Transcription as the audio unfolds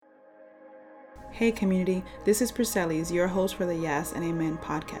Hey community, this is Priscellis, your host for the Yes and Amen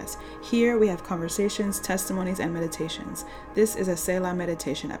podcast. Here we have conversations, testimonies, and meditations. This is a Selah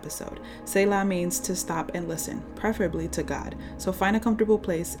meditation episode. Selah means to stop and listen, preferably to God. So find a comfortable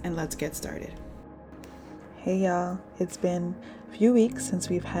place and let's get started. Hey y'all, it's been a few weeks since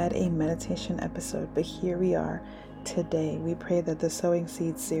we've had a meditation episode, but here we are today. We pray that the Sowing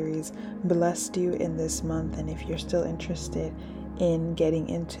Seeds series blessed you in this month, and if you're still interested in getting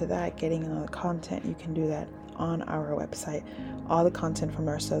into that, getting into the content, you can do that on our website, all the content from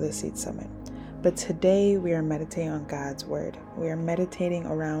our Sow the Seed Summit. But today we are meditating on God's Word. We are meditating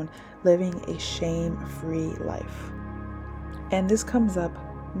around living a shame-free life. And this comes up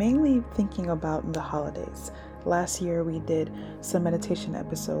mainly thinking about the holidays. Last year we did some meditation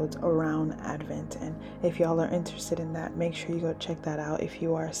episodes around Advent, and if y'all are interested in that, make sure you go check that out if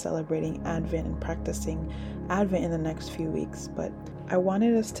you are celebrating Advent and practicing Advent in the next few weeks. But I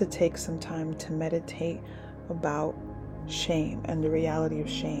wanted us to take some time to meditate about shame and the reality of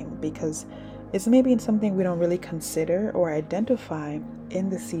shame, because it's maybe something we don't really consider or identify in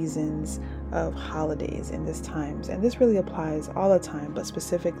the seasons of holidays in this times. And this really applies all the time, but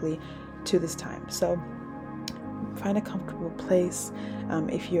specifically to this time. So find a comfortable place.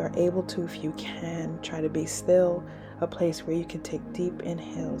 If you are able to, if you can, try to be still, a place where you can take deep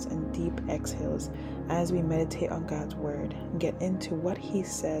inhales and deep exhales as we meditate on God's Word and get into what He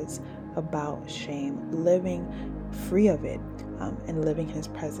says about shame, living free of it, and living in His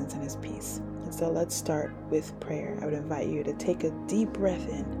presence and His peace. And so let's start with prayer. I would invite you to take a deep breath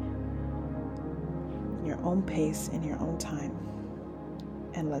in your own pace, in your own time,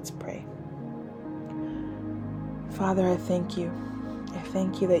 and let's pray. Father, I thank you. I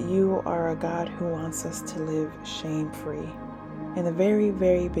thank you that you are a God who wants us to live shame-free. In the very,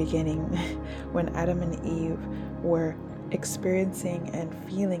 very beginning, when Adam and Eve were experiencing and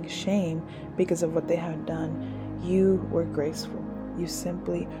feeling shame because of what they had done, you were graceful. You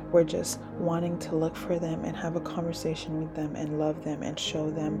simply were just wanting to look for them and have a conversation with them and love them and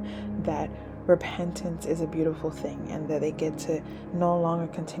show them that repentance is a beautiful thing and that they get to no longer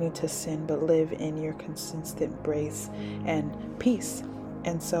continue to sin but live in your consistent grace and peace.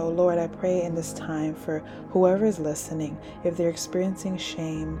 And so, Lord, I pray in this time for whoever is listening, if they're experiencing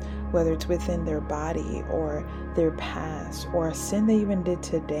shame, whether it's within their body or their past or a sin they even did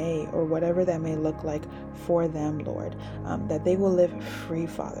today or whatever that may look like for them, Lord, that they will live free,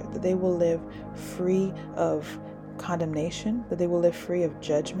 Father, that they will live free of condemnation, that they will live free of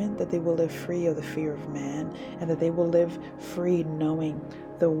judgment, that they will live free of the fear of man, and that they will live free knowing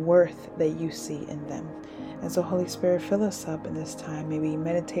the worth that you see in them. And so, Holy Spirit, fill us up in this time. May we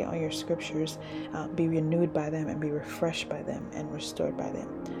meditate on your scriptures, be renewed by them, and be refreshed by them and restored by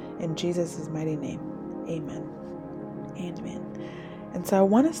them. In Jesus' mighty name, amen. Amen. And so I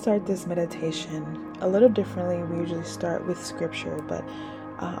want to start this meditation a little differently. We usually start with scripture, but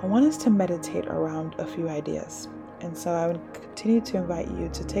I want us to meditate around a few ideas. And so I would continue to invite you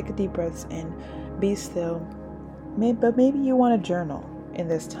to take a deep breath in, be still, but maybe you want to journal in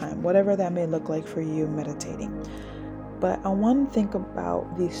this time, whatever that may look like for you meditating. But I want to think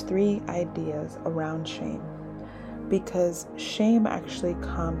about these three ideas around shame, because shame actually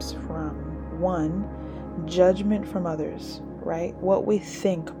comes from, one, judgment from others, right? What we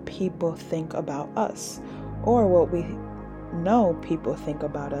think people think about us, or what we know people think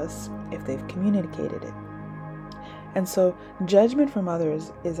about us if they've communicated it. And so judgment from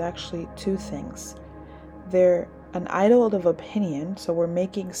others is actually two things. They're an idol of opinion, so we're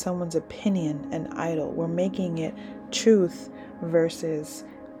making someone's opinion an idol. We're making it truth versus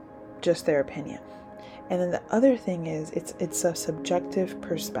just their opinion. And then the other thing is it's a subjective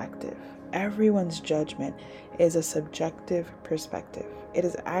perspective. Everyone's judgment is a subjective perspective. It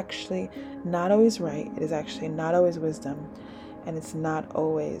is actually not always right. It is actually not always wisdom, and it's not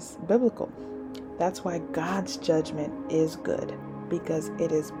always biblical. That's why God's judgment is good, because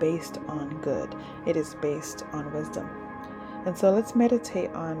it is based on good. It is based on wisdom. And so let's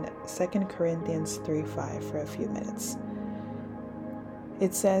meditate on 2 Corinthians 3:5 for a few minutes.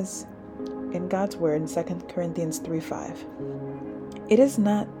 It says in God's word in 2 Corinthians 3:5, "It is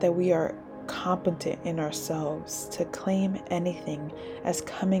not that we are competent in ourselves to claim anything as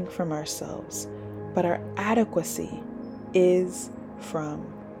coming from ourselves, but our adequacy is from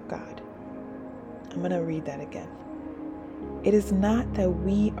God." I'm going to read that again. It is not that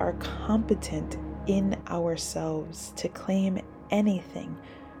we are competent in ourselves to claim anything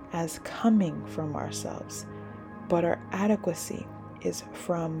as coming from ourselves, but our adequacy is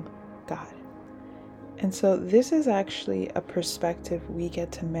from God. And so this is actually a perspective we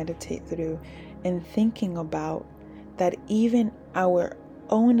get to meditate through in thinking about that even our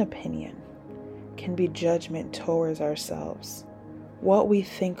own opinion can be judgment towards ourselves, what we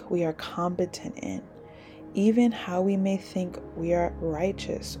think we are competent in, even how we may think we are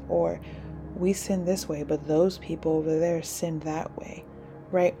righteous, or we sin this way, but those people over there sin that way,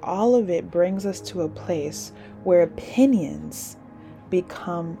 right? All of it brings us to a place where opinions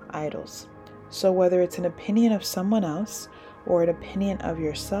become idols. So whether it's an opinion of someone else or an opinion of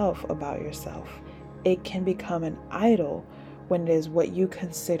yourself about yourself, it can become an idol when it is what you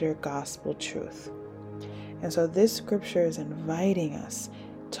consider gospel truth. And so this scripture is inviting us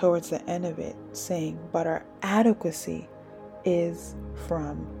towards the end of it, saying, but our adequacy is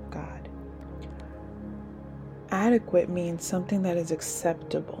from God. Adequate means something that is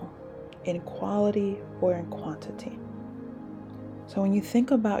acceptable in quality or in quantity. So when you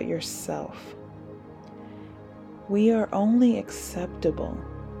think about yourself, we are only acceptable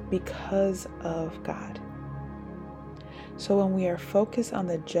because of God. So when we are focused on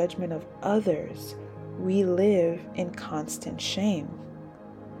the judgment of others, we live in constant shame.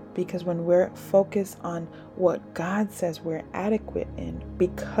 Because when we're focused on what God says we're adequate in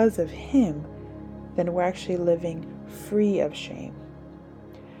because of Him, then we're actually living free of shame.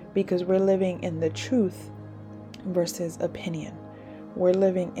 Because we're living in the truth versus opinion. We're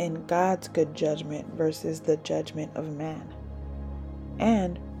living in God's good judgment versus the judgment of man.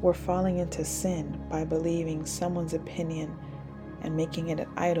 And we're falling into sin by believing someone's opinion and making it an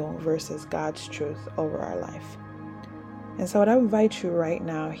idol versus God's truth over our life. And so I invite you right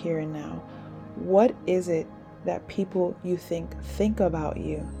now, here and now, what is it that people you think about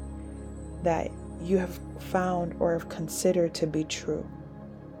you that you have found or have considered to be true?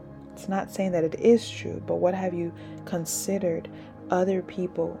 It's not saying that it is true, but what have you considered other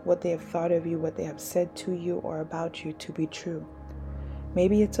people, what they have thought of you, what they have said to you or about you to be true?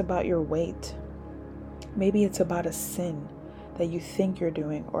 Maybe it's about your weight. Maybe it's about a sin that you think you're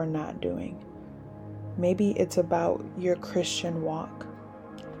doing or not doing. Maybe it's about your Christian walk.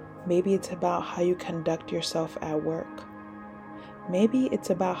 Maybe it's about how you conduct yourself at work. Maybe it's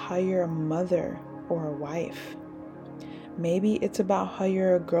about how you're a mother or a wife. Maybe it's about how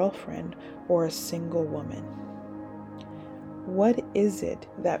you're a girlfriend or a single woman. What is it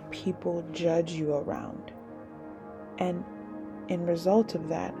that people judge you around? And in result of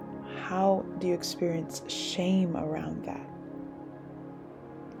that, how do you experience shame around that?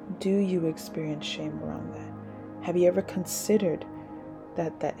 Do you experience shame around that? Have you ever considered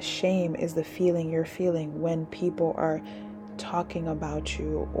that shame is the feeling you're feeling when people are talking about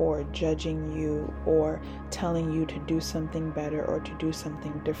you or judging you or telling you to do something better or to do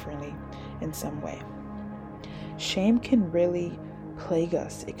something differently in some way? Shame can really plague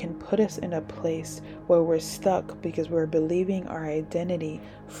us. It can put us in a place where we're stuck because we're believing our identity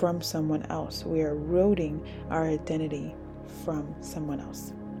from someone else. We are rooting our identity from someone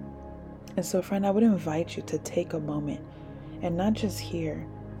else. And so, friend, I would invite you to take a moment, and not just here,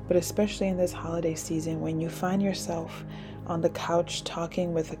 but especially in this holiday season when you find yourself on the couch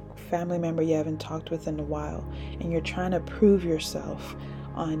talking with a family member you haven't talked with in a while, and you're trying to prove yourself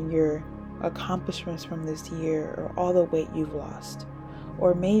on your accomplishments from this year or all the weight you've lost.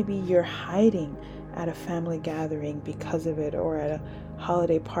 Or maybe you're hiding at a family gathering because of it, or at a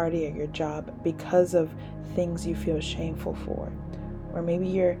holiday party at your job because of things you feel shameful for. Or maybe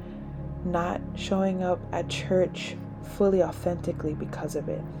you're not showing up at church fully authentically because of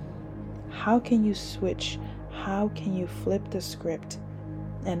it. How can you switch? How can you flip the script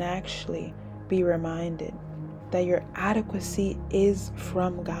and actually be reminded that your adequacy is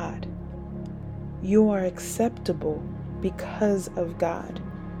from God? You are acceptable because of God.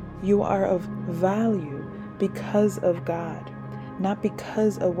 You are of value because of God. Not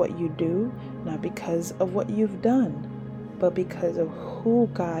because of what you do, not because of what you've done, but because of who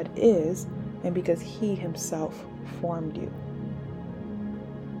God is and because He Himself formed you.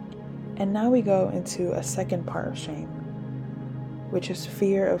 And now we go into a second part of shame, which is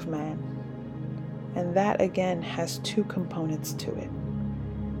fear of man. And that again has two components to it.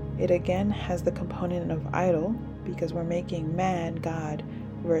 It again has the component of idol, because we're making man God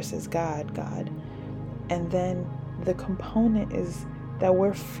versus God God. And then the component is that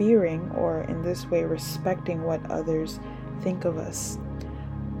we're fearing, or in this way respecting, what others think of us.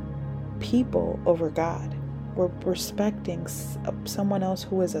 People over God. We're respecting someone else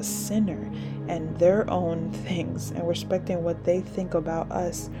who is a sinner and their own things, and respecting what they think about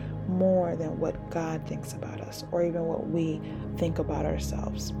us more than what God thinks about us, or even what we think about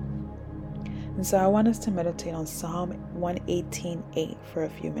ourselves. And so I want us to meditate on Psalm 118:8 for a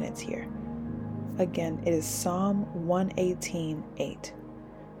few minutes here. Again, it is Psalm 118:8.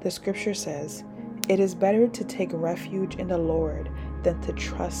 The scripture says, "It is better to take refuge in the Lord than to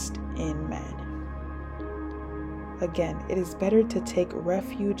trust in man." Again, it is better to take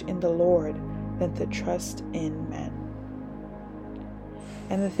refuge in the Lord than to trust in men.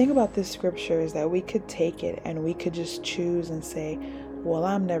 And the thing about this scripture is that we could take it and we could just choose and say, well,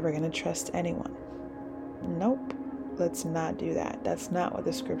 I'm never going to trust anyone. Nope, let's not do that. That's not what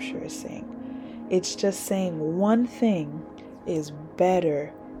the scripture is saying. It's just saying one thing is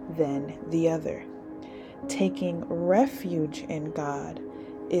better than the other. Taking refuge in God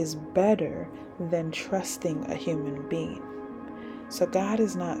is better than trusting a human being. So God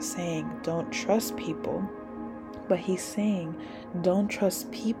is not saying don't trust people, but he's saying don't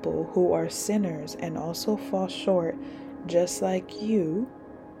trust people who are sinners and also fall short just like you.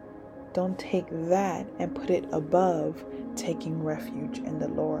 Don't take that and put it above taking refuge in the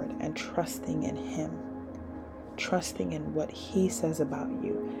Lord and trusting in him. Trusting in what he says about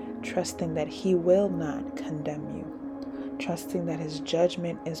you. Trusting that he will not condemn you. Trusting that his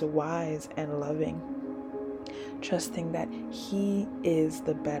judgment is wise and loving. Trusting that he is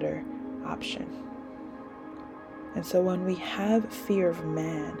the better option. And so when we have fear of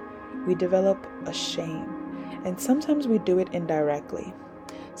man, we develop a shame. And sometimes we do it indirectly.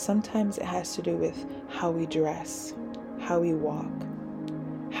 Sometimes it has to do with how we dress, how we walk,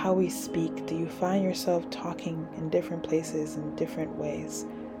 how we speak. Do you find yourself talking in different places in different ways?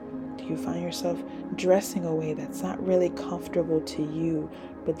 Do you find yourself dressing a way that's not really comfortable to you,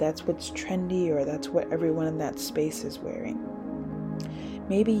 but that's what's trendy or that's what everyone in that space is wearing?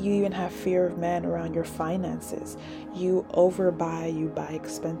 Maybe you even have fear of man around your finances. You overbuy, you buy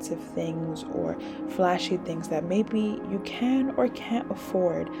expensive things or flashy things that maybe you can or can't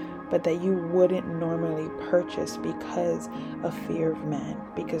afford, but that you wouldn't normally purchase because of fear of man,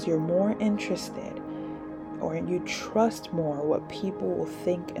 because you're more interested or you trust more what people will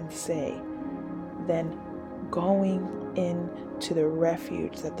think and say than going into the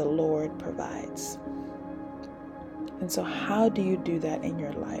refuge that the Lord provides. And so how do you do that in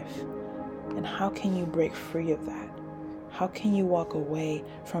your life? And how can you break free of that? How can you walk away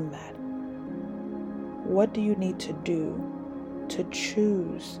from that? What do you need to do to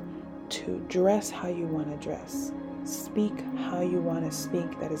choose to dress how you want to dress? Speak how you want to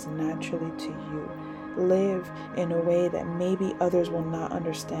speak that is naturally to you. Live in a way that maybe others will not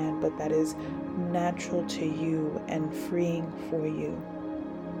understand, but that is natural to you and freeing for you.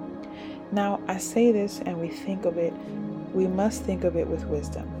 Now, I say this and we must think of it with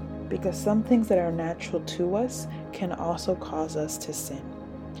wisdom, because some things that are natural to us can also cause us to sin.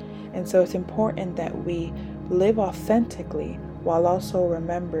 And so it's important that we live authentically while also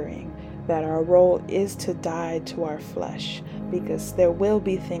remembering that our role is to die to our flesh, because there will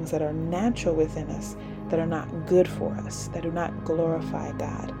be things that are natural within us that are not good for us, that do not glorify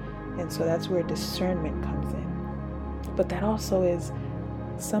God. And so that's where discernment comes in. But that also is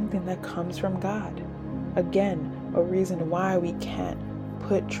something that comes from God. Again, a reason why we can't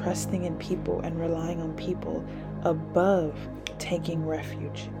put trusting in people and relying on people above taking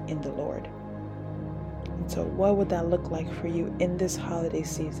refuge in the Lord. And so what would that look like for you in this holiday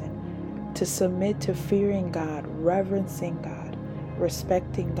season? To submit to fearing God, reverencing God,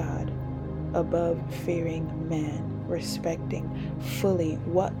 respecting God above fearing man, respecting fully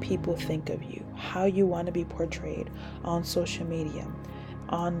what people think of you, how you want to be portrayed on social media,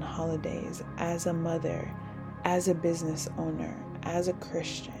 on holidays, as a mother, as a business owner, as a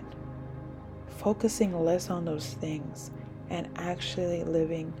Christian. Focusing less on those things and actually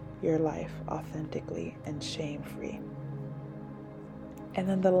living your life authentically and shame-free. And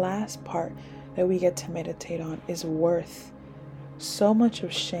then the last part that we get to meditate on is worth. So much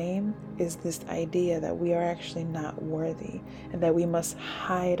of shame is this idea that we are actually not worthy and that we must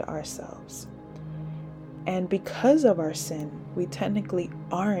hide ourselves. And because of our sin, we technically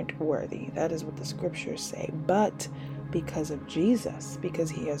aren't worthy. That is what the scriptures say. But because of Jesus, because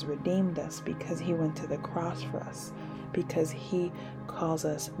he has redeemed us, because he went to the cross for us, because he calls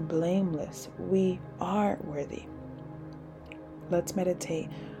us blameless, we are worthy. Let's meditate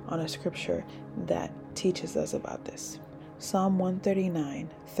on a scripture that teaches us about this. Psalm 139,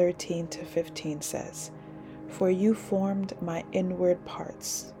 13-15 says, "For you formed my inward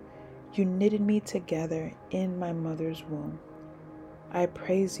parts. You knitted me together in my mother's womb. I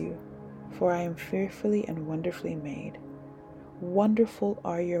praise you, for I am fearfully and wonderfully made. Wonderful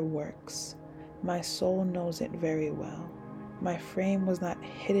are your works. My soul knows it very well. My frame was not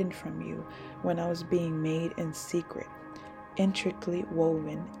hidden from you when I was being made in secret, intricately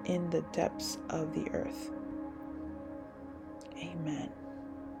woven in the depths of the earth." Amen.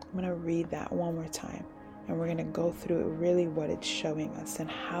 I'm going to read that one more time. And we're going to go through really what it's showing us and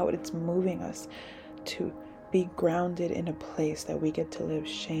how it's moving us to be grounded in a place that we get to live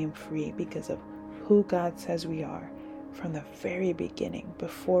shame-free because of who God says we are from the very beginning,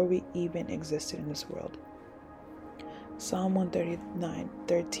 before we even existed in this world. Psalm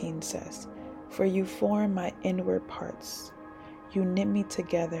 139:13 says, "For you form my inward parts. You knit me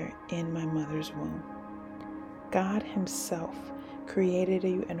together in my mother's womb." God himself created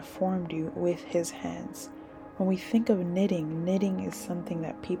you and formed you with his hands. When we think of knitting is something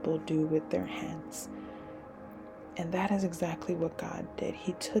that people do with their hands. And that is exactly what God did.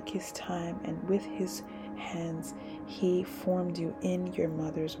 He took his time, and with his hands, he formed you in your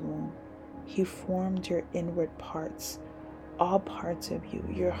mother's womb. He formed your inward parts, all parts of you,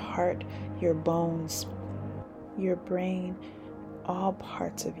 your heart, your bones, your brain, all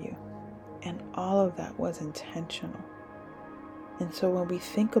parts of you. And all of that was intentional. And so when we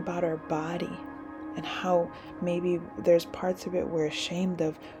think about our body and how maybe there's parts of it we're ashamed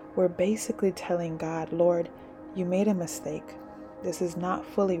of, we're basically telling God, Lord, you made a mistake. This is not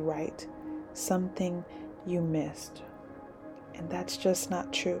fully right. Something you missed. And that's just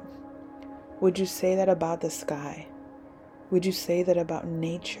not true. Would you say that about the sky? Would you say that about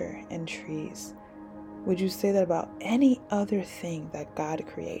nature and trees? Would you say that about any other thing that God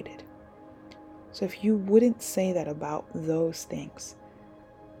created? So if you wouldn't say that about those things,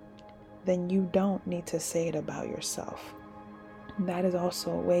 then you don't need to say it about yourself. That is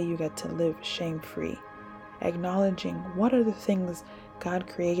also a way you get to live shame-free, acknowledging what are the things God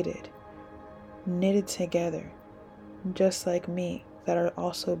created, knitted together, just like me, that are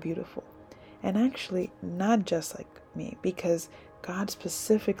also beautiful. And actually, not just like me, because God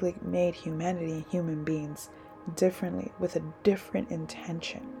specifically made humanity and human beings differently with a different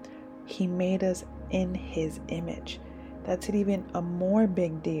intention. He made us in his image. That's even a more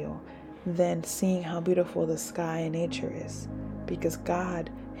big deal than seeing how beautiful the sky and nature is, because God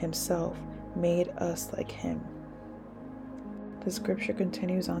himself made us like him. The scripture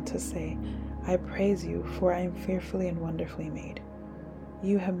continues on to say, "I praise you, for I am fearfully and wonderfully made."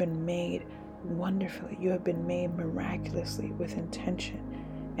 You have been made wonderfully. You have been made miraculously with intention.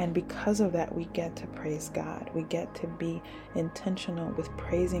 And because of that, we get to praise God. We get to be intentional with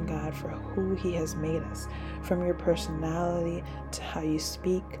praising God for who he has made us. From your personality, to how you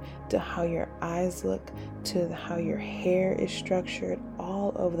speak, to how your eyes look, to how your hair is structured, all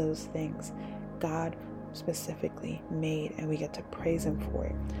of those things God specifically made, and we get to praise him for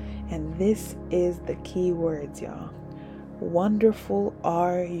it. And this is the key words, y'all. Wonderful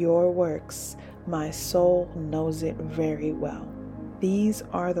are your works. My soul knows it very well. These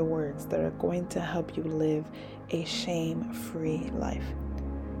are the words that are going to help you live a shame-free life,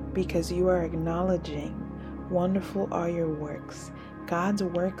 because you are acknowledging wonderful are your works. God's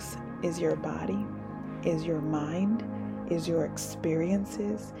works is your body, is your mind, is your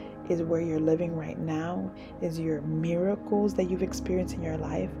experiences, is where you're living right now, is your miracles that you've experienced in your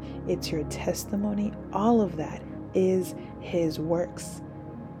life, it's your testimony. All of that is his works.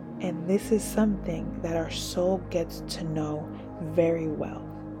 And this is something that our soul gets to know very well.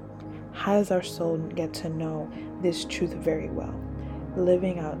 How does our soul get to know this truth very well?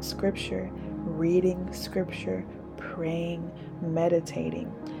 Living out scripture, reading scripture, praying,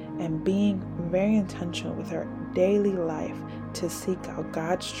 meditating, and being very intentional with our daily life to seek out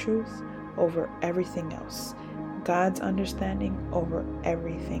God's truth over everything else, God's understanding over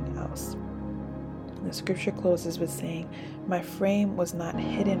everything else. The scripture closes with saying, "My frame was not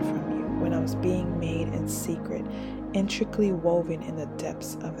hidden from you when I was being made in secret, intricately woven in the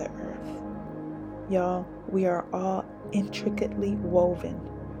depths of the earth." Y'all, we are all intricately woven.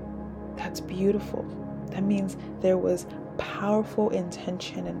 That's beautiful. That means there was powerful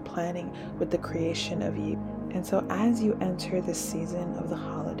intention and planning with the creation of you. And so as you enter this season of the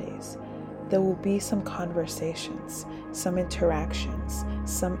holidays, there will be some conversations, some interactions,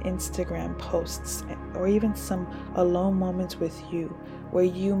 some Instagram posts, or even some alone moments with you where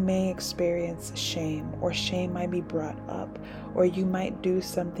you may experience shame, or shame might be brought up, or you might do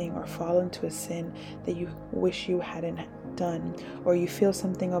something or fall into a sin that you wish you hadn't done, or you feel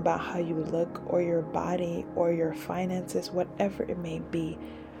something about how you look, or your body, or your finances, whatever it may be.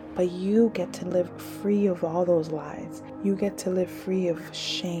 But you get to live free of all those lies. You get to live free of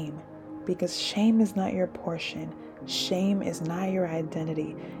shame. Because shame is not your portion, shame is not your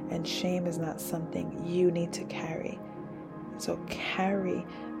identity, and shame is not something you need to carry. So carry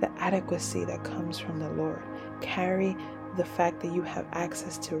the adequacy that comes from the Lord. Carry the fact that you have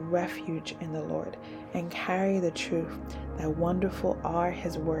access to refuge in the Lord, and carry the truth that wonderful are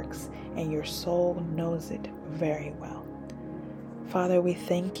his works, and your soul knows it very well. Father, we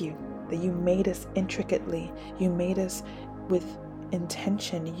thank you that you made us intricately. You made us with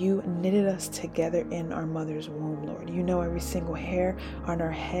intention, you knitted us together in our mother's womb, Lord. You know every single hair on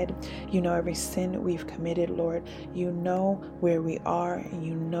our head. You know every sin we've committed, Lord. You know where we are, and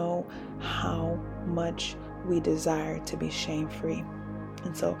you know how much we desire to be shame-free.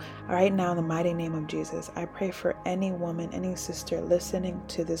 And so right now, in the mighty name of Jesus, I pray for any woman, any sister listening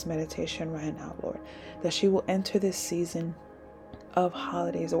to this meditation right now, Lord, that she will enter this season of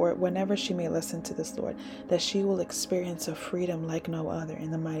holidays, or whenever she may listen to this, Lord, that she will experience a freedom like no other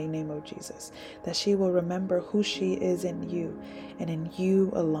in the mighty name of Jesus, that she will remember who she is in you and in you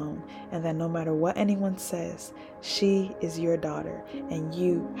alone, and that no matter what anyone says, she is your daughter and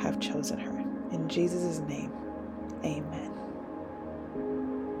you have chosen her. In Jesus' name, amen.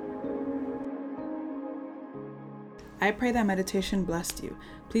 I pray that meditation blessed you.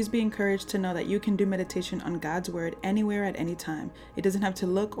 Please be encouraged to know that you can do meditation on God's word anywhere at any time. It doesn't have to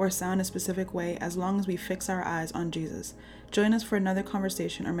look or sound a specific way as long as we fix our eyes on Jesus. Join us for another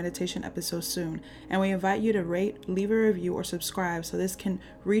conversation or meditation episode soon, and we invite you to rate, leave a review, or subscribe so this can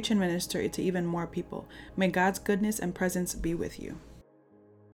reach and minister it to even more people. May God's goodness and presence be with you.